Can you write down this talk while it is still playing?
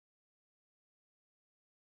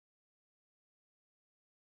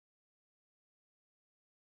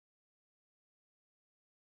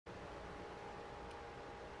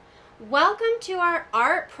Welcome to our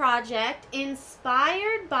art project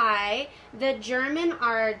inspired by the German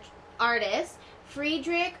artist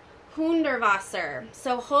Friedrich Hundertwasser.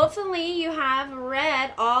 So hopefully you have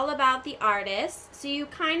read all about the artist, so you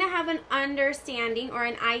kind of have an understanding or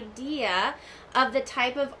an idea of the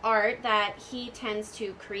type of art that he tends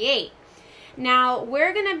to create. Now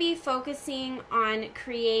we're going to be focusing on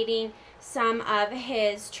creating some of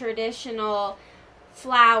his traditional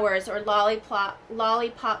flowers, or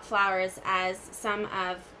lollipop flowers, as some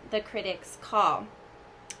of the critics call.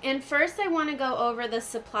 And first I want to go over the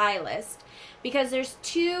supply list, because there's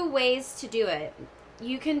two ways to do it.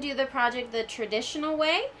 You can do the project the traditional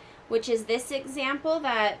way, which is this example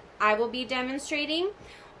that I will be demonstrating,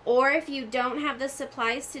 or if you don't have the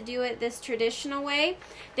supplies to do it this traditional way,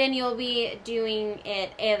 then you'll be doing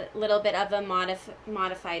it a little bit of a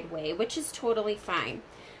modified way, which is totally fine.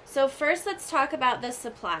 So first let's talk about the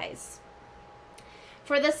supplies.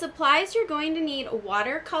 For the supplies, you're going to need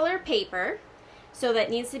watercolor paper. So that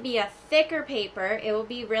needs to be a thicker paper. It will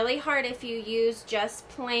be really hard if you use just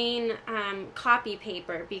plain copy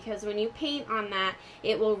paper, because when you paint on that,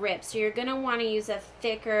 it will rip. So you're going to want to use a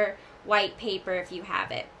thicker white paper if you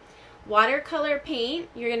have it. Watercolor paint,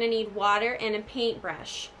 you're going to need water and a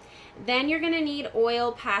paintbrush. Then you're going to need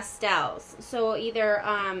oil pastels. So either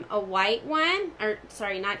a white one, or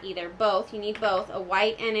sorry, not either, both. You need both, a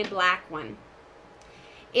white and a black one.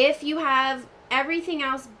 If you have everything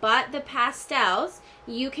else but the pastels,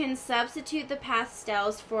 you can substitute the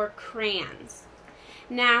pastels for crayons.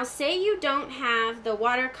 Now, say you don't have the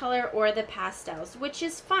watercolor or the pastels, which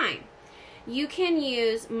is fine. You can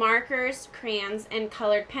use markers, crayons, and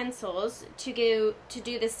colored pencils to do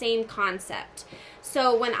the same concept.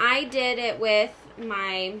 So when I did it with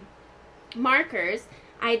my markers,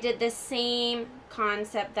 I did the same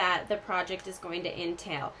concept that the project is going to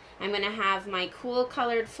entail. I'm going to have my cool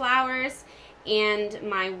colored flowers and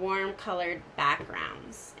my warm colored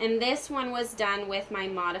backgrounds. And this one was done with my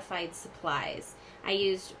modified supplies. I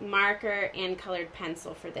used marker and colored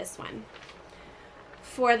pencil for this one.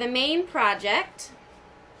 For the main project,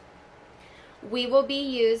 we will be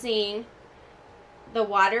using the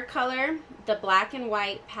watercolor, the black and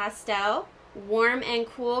white pastel, warm and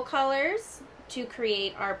cool colors to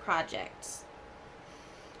create our project.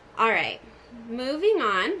 Alright, moving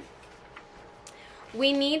on,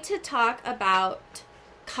 we need to talk about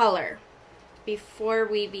color before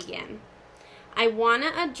we begin. I want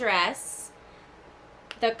to address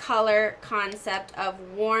the color concept of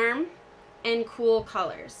warm and cool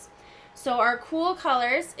colors. So our cool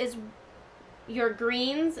colors is your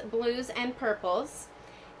greens, blues, and purples,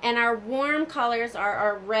 and our warm colors are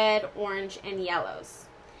our red, orange, and yellows.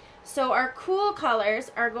 So our cool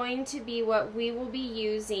colors are going to be what we will be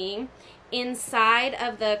using inside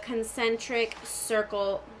of the concentric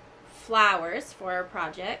circle flowers for our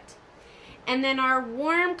project. And then our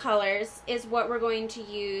warm colors is what we're going to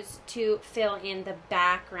use to fill in the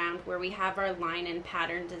background where we have our line and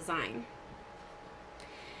pattern design.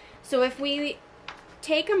 So if we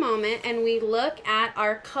take a moment and we look at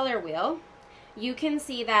our color wheel, you can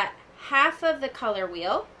see that half of the color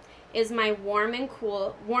wheel is my warm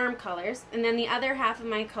colors, and then the other half of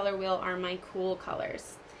my color wheel are my cool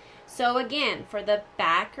colors. So again, for the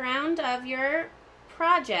background of your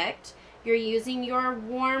project, you're using your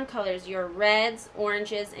warm colors, your reds,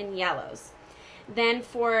 oranges, and yellows. Then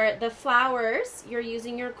for the flowers, you're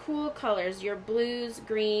using your cool colors, your blues,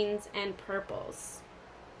 greens, and purples.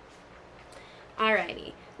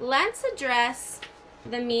 Alrighty, let's address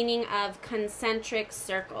the meaning of concentric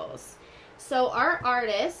circles. So our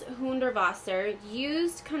artist, Hundertwasser,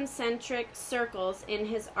 used concentric circles in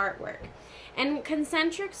his artwork. And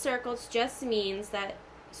concentric circles just means that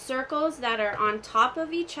circles that are on top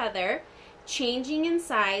of each other, changing in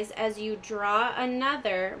size as you draw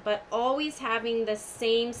another, but always having the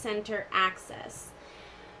same center axis.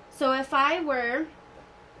 So if I were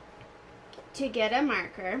to get a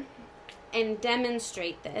marker and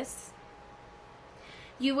demonstrate this,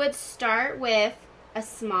 you would start with a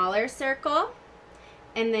smaller circle,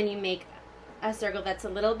 and then you make a circle that's a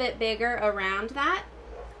little bit bigger around that,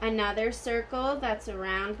 another circle that's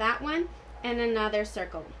around that one, and another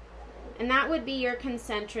circle. And that would be your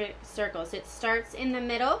concentric circles. It starts in the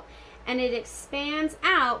middle and it expands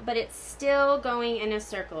out, but it's still going in a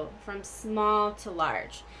circle from small to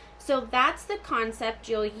large. So that's the concept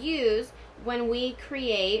you'll use when we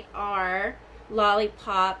create our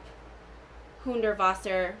lollipop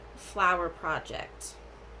Hundertwasser flower project.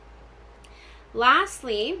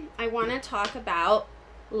 Lastly, I want to talk about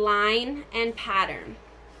line and pattern.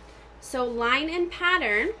 So line and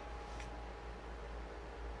pattern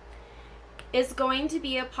is going to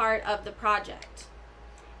be a part of the project.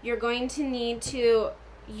 You're going to need to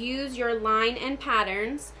use your line and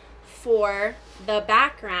patterns for the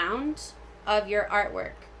background of your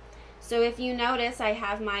artwork. So if you notice, I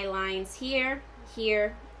have my lines here,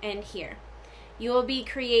 here, and here. You will be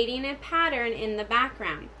creating a pattern in the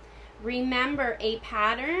background. Remember, a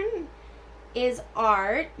pattern is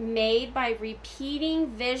art made by repeating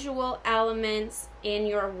visual elements in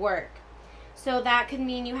your work. So that could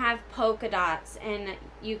mean you have polka dots and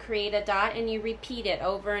you create a dot and you repeat it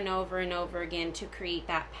over and over and over again to create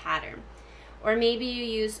that pattern. Or maybe you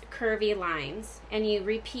use curvy lines and you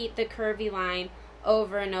repeat the curvy line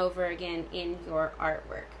over and over again in your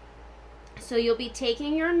artwork. So you'll be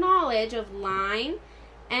taking your knowledge of line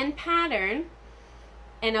and pattern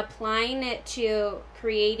and applying it to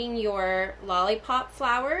creating your lollipop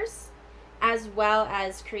flowers as well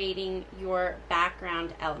as creating your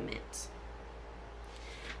background element.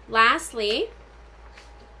 Lastly,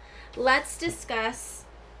 let's discuss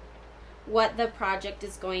what the project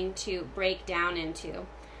is going to break down into.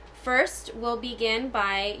 First, we'll begin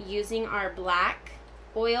by using our black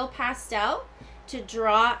oil pastel to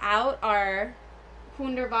draw out our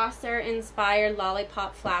Hundertwasser inspired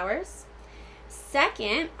lollipop flowers.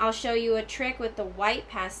 Second, I'll show you a trick with the white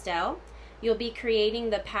pastel. You'll be creating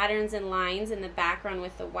the patterns and lines in the background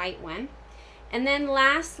with the white one. And then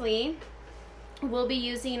lastly, we'll be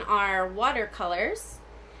using our watercolors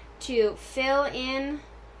to fill in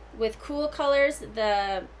with cool colors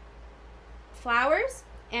the flowers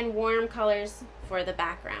and warm colors for the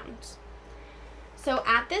background. So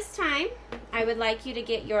at this time, I would like you to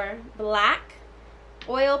get your black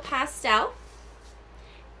oil pastel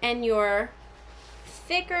and your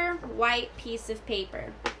thicker white piece of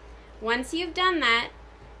paper. Once you've done that,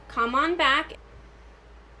 come on back.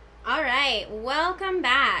 All right, welcome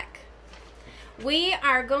back. We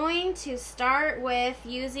are going to start with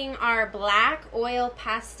using our black oil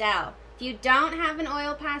pastel. If you don't have an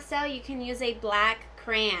oil pastel, you can use a black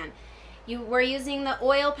crayon. We're using the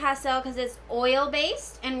oil pastel because it's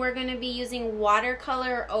oil-based, and we're going to be using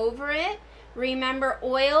watercolor over it. Remember,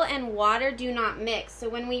 oil and water do not mix. So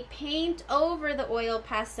when we paint over the oil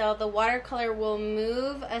pastel, the watercolor will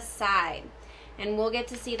move aside. And we'll get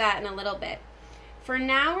to see that in a little bit. For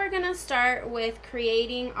now, we're going to start with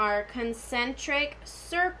creating our concentric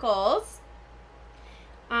circles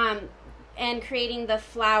and creating the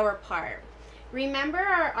flower part. Remember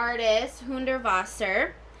our artist,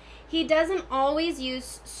 Hundertwasser, he doesn't always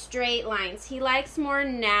use straight lines. He likes more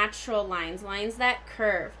natural lines, lines that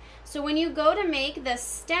curve. So when you go to make the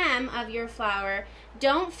stem of your flower,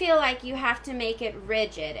 don't feel like you have to make it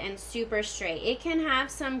rigid and super straight. It can have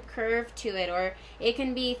some curve to it, or it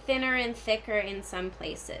can be thinner and thicker in some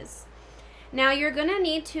places. Now you're going to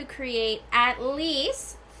need to create at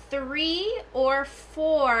least 3 or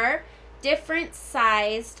 4 different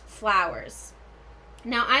sized flowers.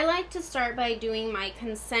 Now I like to start by doing my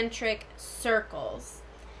concentric circles.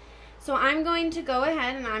 So I'm going to go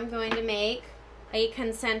ahead and I'm going to make a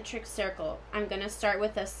concentric circle. I'm going to start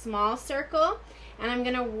with a small circle and I'm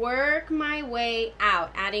going to work my way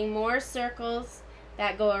out, adding more circles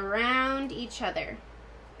that go around each other.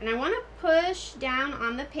 And I want to push down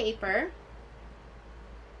on the paper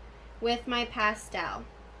with my pastel.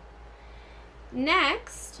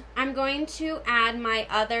 Next, I'm going to add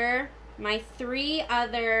my 3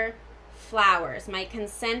 other flowers, my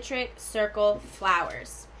concentric circle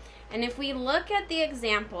flowers. And if we look at the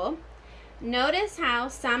example, notice how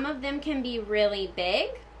some of them can be really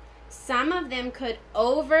big, some of them could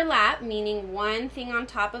overlap, meaning one thing on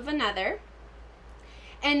top of another,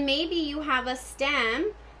 and maybe you have a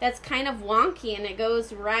stem that's kind of wonky and it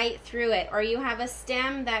goes right through it, or you have a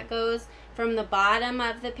stem that goes from the bottom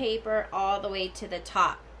of the paper all the way to the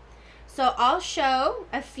top. So I'll show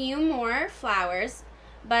a few more flowers,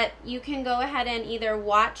 but you can go ahead and either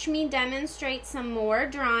watch me demonstrate some more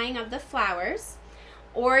drawing of the flowers,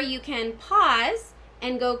 or you can pause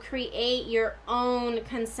and go create your own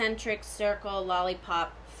concentric circle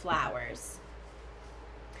lollipop flowers.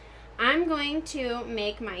 I'm going to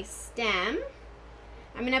make my stem.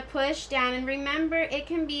 I'm going to push down, and remember it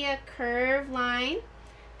can be a curved line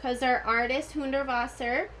because our artist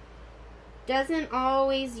Hundertwasser doesn't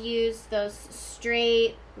always use those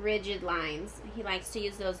straight, rigid lines. He likes to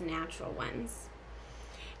use those natural ones.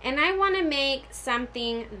 And I want to make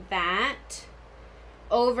something that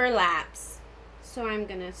overlaps. So I'm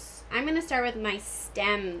gonna start with my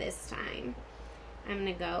stem this time. I'm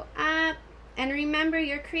gonna go up, and remember,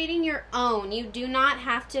 you're creating your own. You do not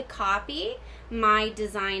have to copy my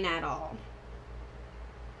design at all.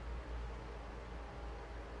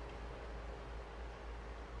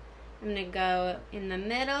 I'm going to go in the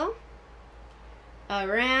middle,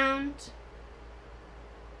 around,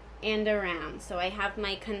 and around. So I have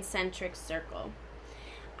my concentric circle.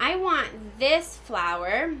 I want this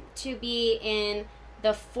flower to be in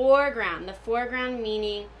the foreground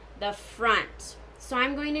meaning the front. So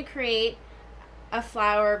I'm going to create a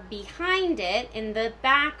flower behind it in the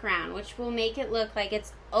background, which will make it look like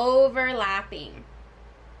it's overlapping.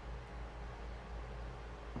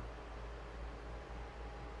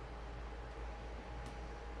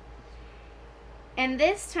 And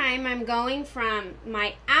this time I'm going from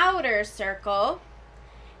my outer circle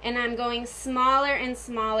and I'm going smaller and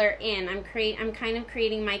smaller in. I'm kind of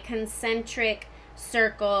creating my concentric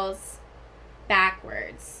circles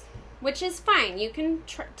backwards, which is fine. You can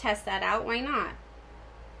test that out. Why not?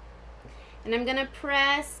 And I'm going to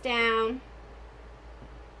press down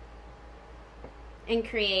and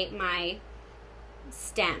create my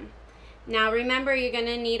stem. Now remember, you're going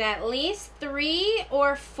to need at least 3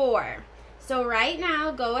 or 4. So right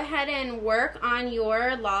now, go ahead and work on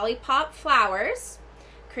your lollipop flowers,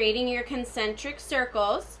 creating your concentric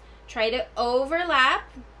circles. Try to overlap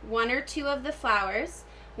 1 or 2 of the flowers.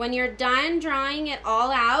 When you're done drawing it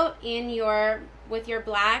all out with your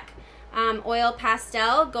black oil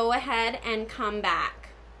pastel, go ahead and come back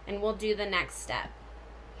and we'll do the next step.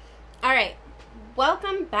 All right,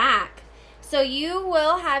 welcome back. So you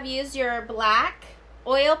will have used your black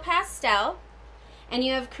oil pastel and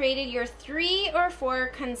you have created your 3 or 4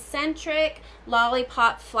 concentric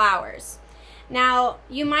lollipop flowers. Now,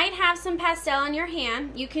 you might have some pastel in your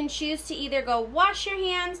hand. You can choose to either go wash your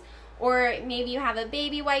hands, or maybe you have a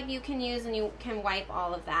baby wipe you can use and you can wipe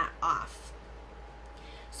all of that off.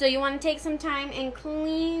 So you want to take some time and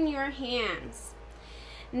clean your hands.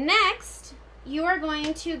 Next, you are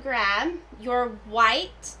going to grab your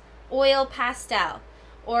white oil pastel.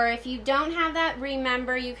 Or if you don't have that,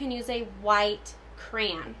 remember you can use a white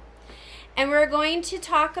crayon. And we're going to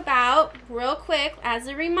talk about, real quick, as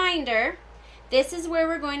a reminder, this is where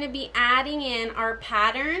we're going to be adding in our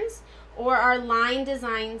patterns or our line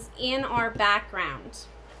designs in our background.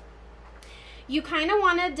 You kind of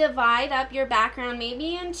want to divide up your background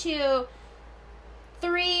maybe into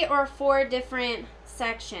 3 or 4 different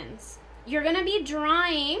sections. You're going to be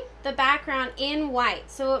drawing the background in white,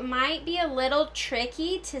 so it might be a little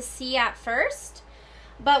tricky to see at first,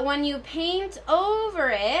 but when you paint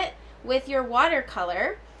over it with your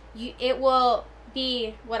watercolor, it will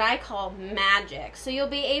be what I call magic. So you'll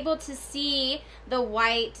be able to see the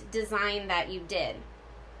white design that you did.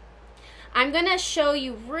 I'm going to show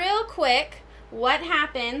you real quick what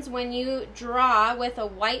happens when you draw with a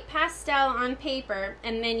white pastel on paper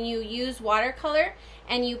and then you use watercolor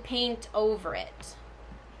and you paint over it.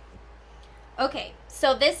 Okay,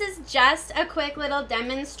 so this is just a quick little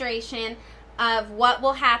demonstration of what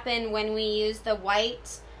will happen when we use the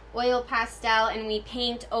white oil pastel and we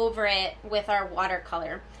paint over it with our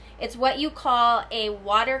watercolor. It's what you call a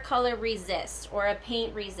watercolor resist or a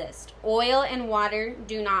paint resist. Oil and water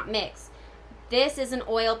do not mix. This is an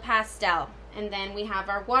oil pastel, and then we have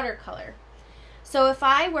our watercolor. So if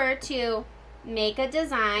I were to make a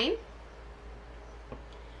design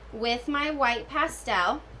with my white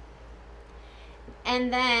pastel,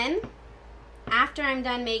 and then after I'm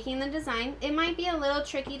done making the design, it might be a little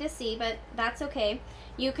tricky to see, but that's okay.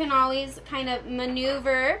 You can always kind of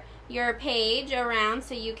maneuver your page around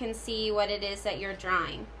so you can see what it is that you're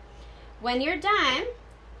drawing. When you're done,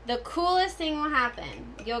 the coolest thing will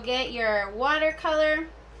happen. You'll get your watercolor,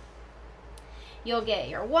 you'll get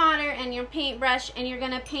your water and your paintbrush, and you're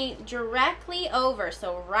going to paint directly over,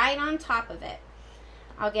 so right on top of it.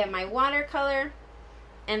 I'll get my watercolor,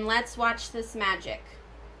 and let's watch this magic.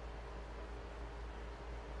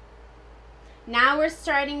 Now we're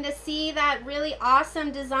starting to see that really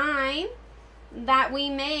awesome design that we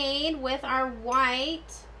made with our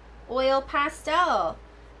white oil pastel,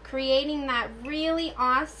 creating that really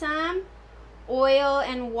awesome oil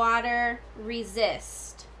and water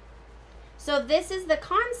resist. So this is the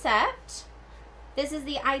concept, this is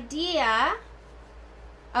the idea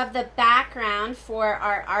of the background for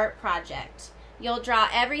our art project. You'll draw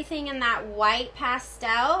everything in that white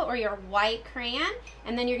pastel or your white crayon,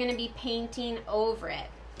 and then you're going to be painting over it.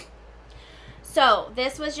 So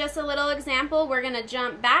this was just a little example. We're going to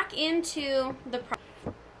jump back into the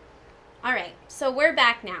project. All right, so we're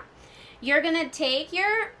back now. You're going to take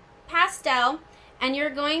your pastel and you're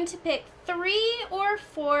going to pick 3 or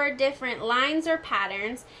 4 different lines or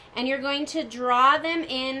patterns, and you're going to draw them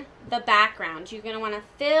in the background. You're going to want to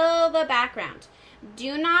fill the background.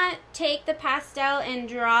 Do not take the pastel and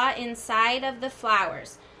draw inside of the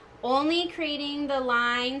flowers, only creating the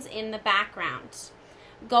lines in the background.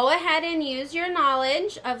 Go ahead and use your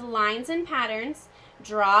knowledge of lines and patterns.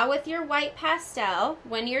 Draw with your white pastel.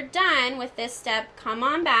 When you're done with this step, come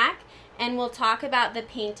on back and we'll talk about the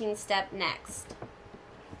painting step next.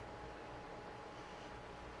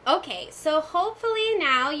 Okay, so hopefully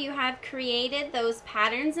now you have created those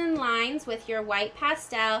patterns and lines with your white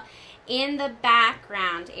pastel in the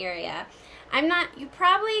background area. You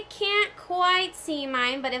probably can't quite see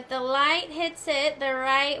mine, but if the light hits it the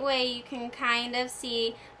right way, you can kind of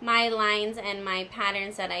see my lines and my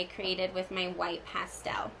patterns that I created with my white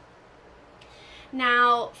pastel.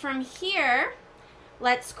 Now, from here,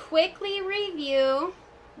 let's quickly review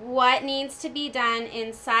what needs to be done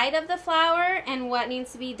inside of the flower and what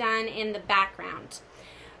needs to be done in the background.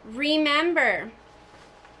 Remember,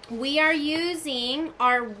 we are using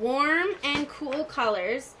our warm and cool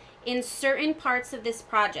colors in certain parts of this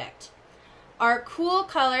project. Our cool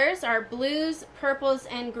colors, our blues, purples,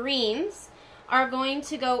 and greens, are going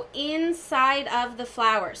to go inside of the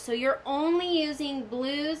flower. So you're only using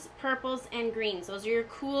blues, purples, and greens. Those are your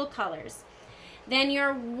cool colors. Then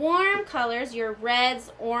your warm colors, your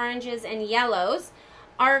reds, oranges, and yellows,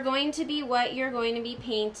 are going to be what you're going to be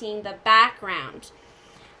painting the background.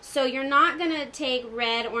 So you're not going to take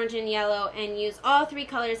red, orange, and yellow and use all three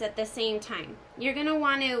colors at the same time. You're going to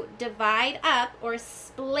want to divide up or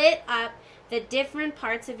split up the different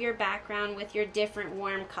parts of your background with your different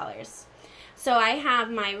warm colors. So I have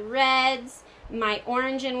my reds, my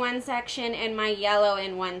orange in one section, and my yellow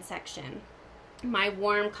in one section, my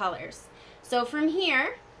warm colors. So from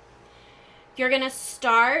here, you're going to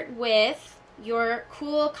start with your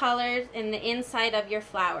cool colors in the inside of your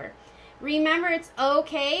flower. Remember, it's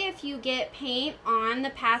okay if you get paint on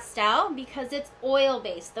the pastel because it's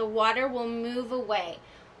oil-based. The water will move away.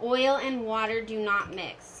 Oil and water do not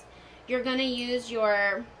mix. You're going to use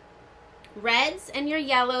your reds and your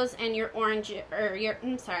yellows and your orange, or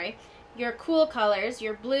your cool colors,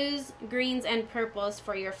 your blues, greens, and purples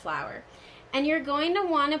for your flower. And you're going to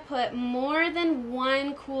want to put more than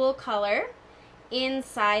one cool color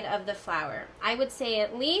inside of the flower. I would say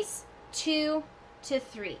at least 2 to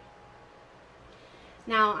 3.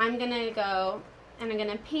 Now I'm going to go and I'm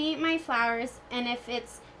going to paint my flowers, and if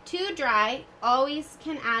it's too dry, always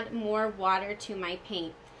can add more water to my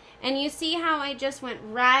paint. And you see how I just went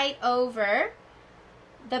right over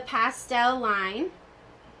the pastel line,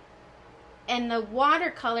 and the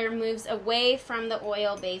watercolor moves away from the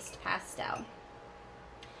oil-based pastel.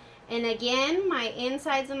 And again, my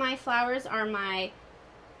insides of my flowers are my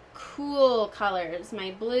cool colors,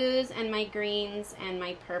 my blues and my greens and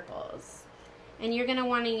my purples. And you're going to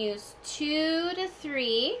want to use 2 to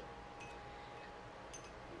 3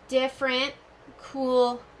 different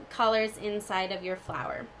cool colors inside of your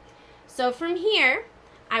flower. So from here,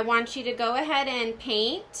 I want you to go ahead and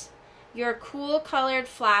paint your cool colored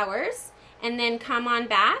flowers, and then come on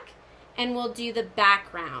back and we'll do the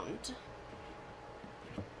background.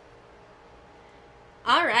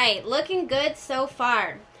 All right, looking good so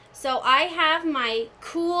far. So I have my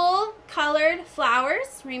cool colored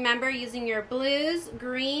flowers, remember using your blues,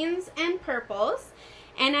 greens, and purples,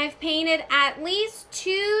 and I've painted at least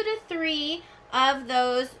 2 to 3 of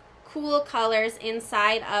those cool colors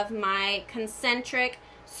inside of my concentric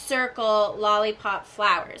circle lollipop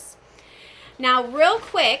flowers. Now real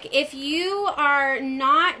quick, if you are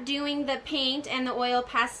not doing the paint and the oil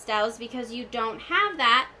pastels because you don't have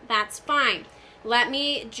that, that's fine. Let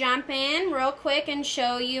me jump in real quick and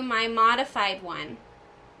show you my modified one.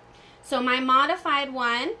 So my modified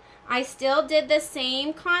one, I still did the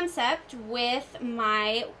same concept with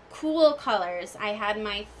my cool colors. I had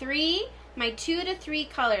my 2 to 3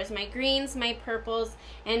 colors, my greens, my purples,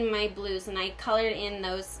 and my blues, and I colored in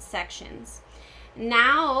those sections.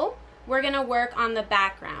 Now we're going to work on the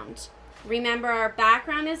background. Remember, our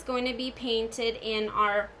background is going to be painted in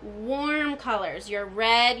our warm colors, your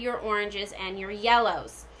red, your oranges, and your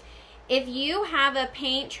yellows. If you have a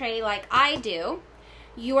paint tray like I do,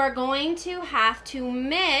 you are going to have to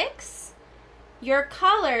mix your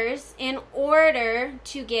colors in order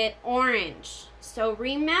to get orange. So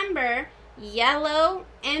remember, yellow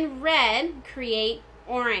and red create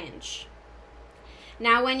orange.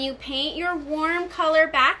 Now when you paint your warm color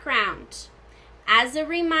background, as a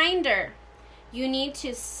reminder, you need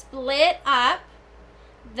to split up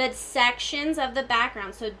the sections of the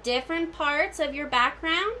background. So different parts of your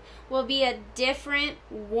background will be a different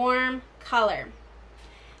warm color.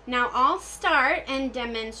 Now I'll start and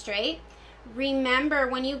demonstrate. Remember,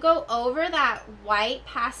 when you go over that white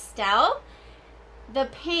pastel, the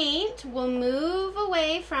paint will move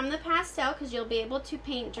away from the pastel because you'll be able to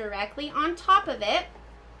paint directly on top of it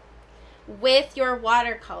with your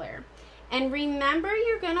watercolor. And remember,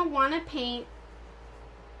 you're going to want to paint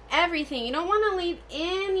everything. You don't want to leave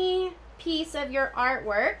any piece of your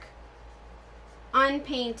artwork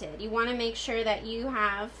unpainted. You want to make sure that you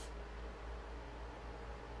have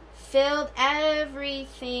filled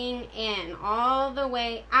everything in all the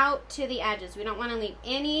way out to the edges. We don't want to leave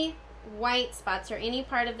any white spots or any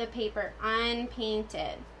part of the paper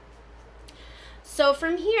unpainted. So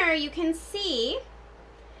from here you can see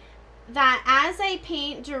that as I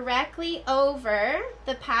paint directly over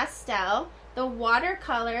the pastel, the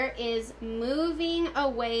watercolor is moving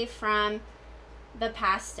away from the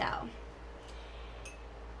pastel.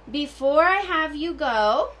 Before I have you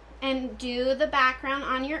go and do the background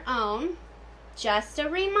on your own, just a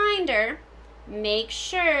reminder, make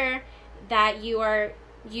sure that you are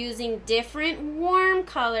using different warm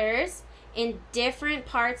colors in different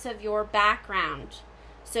parts of your background.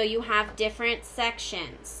 So you have different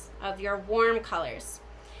sections of your warm colors.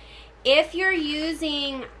 If you're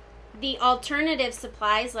using the alternative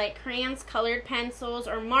supplies like crayons, colored pencils,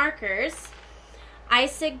 or markers, I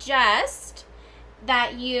suggest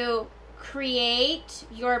that you create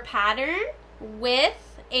your pattern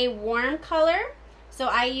with a warm color. So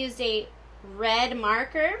I used a red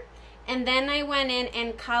marker, and then I went in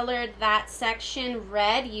and colored that section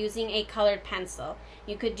red using a colored pencil.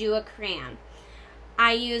 You could do a crayon.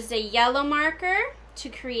 I used a yellow marker to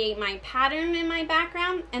create my pattern in my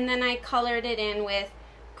background, and then I colored it in with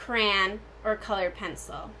crayon or colored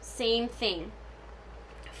pencil. Same thing.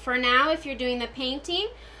 For now, if you're doing the painting,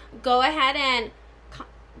 go ahead and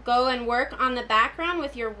work on the background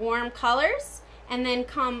with your warm colors, and then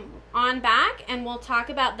come on back and we'll talk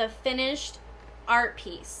about the finished art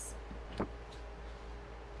piece.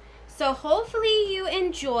 So hopefully you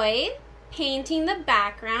enjoyed painting the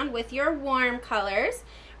background with your warm colors.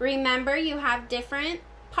 Remember, you have different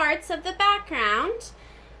parts of the background,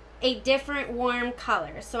 a different warm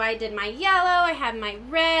color. So I did my yellow, I have my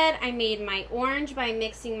red, I made my orange by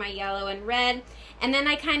mixing my yellow and red, and then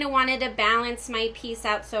I kind of wanted to balance my piece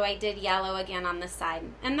out, so I did yellow again on the side,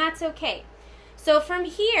 and that's okay. So from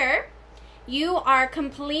here, you are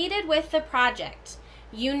completed with the project.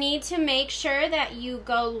 You need to make sure that you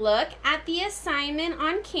go look at the assignment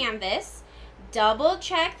on Canvas, double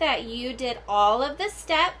check that you did all of the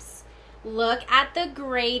steps, look at the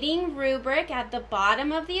grading rubric at the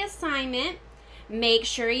bottom of the assignment, make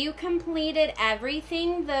sure you completed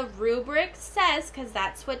everything the rubric says, because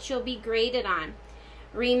that's what you'll be graded on.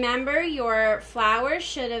 Remember, your flowers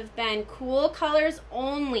should have been cool colors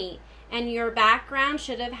only, and your background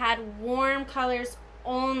should have had warm colors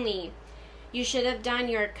only. You should have done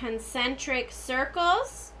your concentric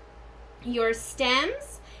circles, your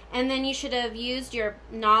stems, and then you should have used your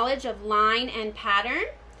knowledge of line and pattern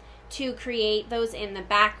to create those in the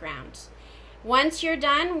background. Once you're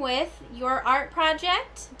done with your art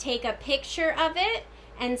project, take a picture of it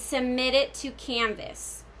and submit it to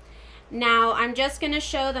Canvas. Now I'm just going to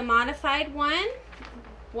show the modified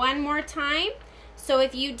one more time. So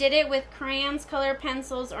if you did it with crayons, colored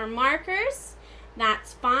pencils, or markers,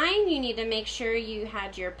 that's fine. You need to make sure you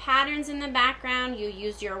had your patterns in the background, you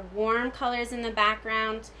used your warm colors in the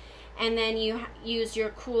background, and then you use your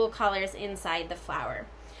cool colors inside the flower.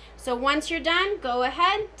 So once you're done, go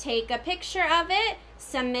ahead, take a picture of it,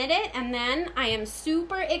 submit it, and then I am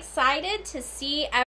super excited to see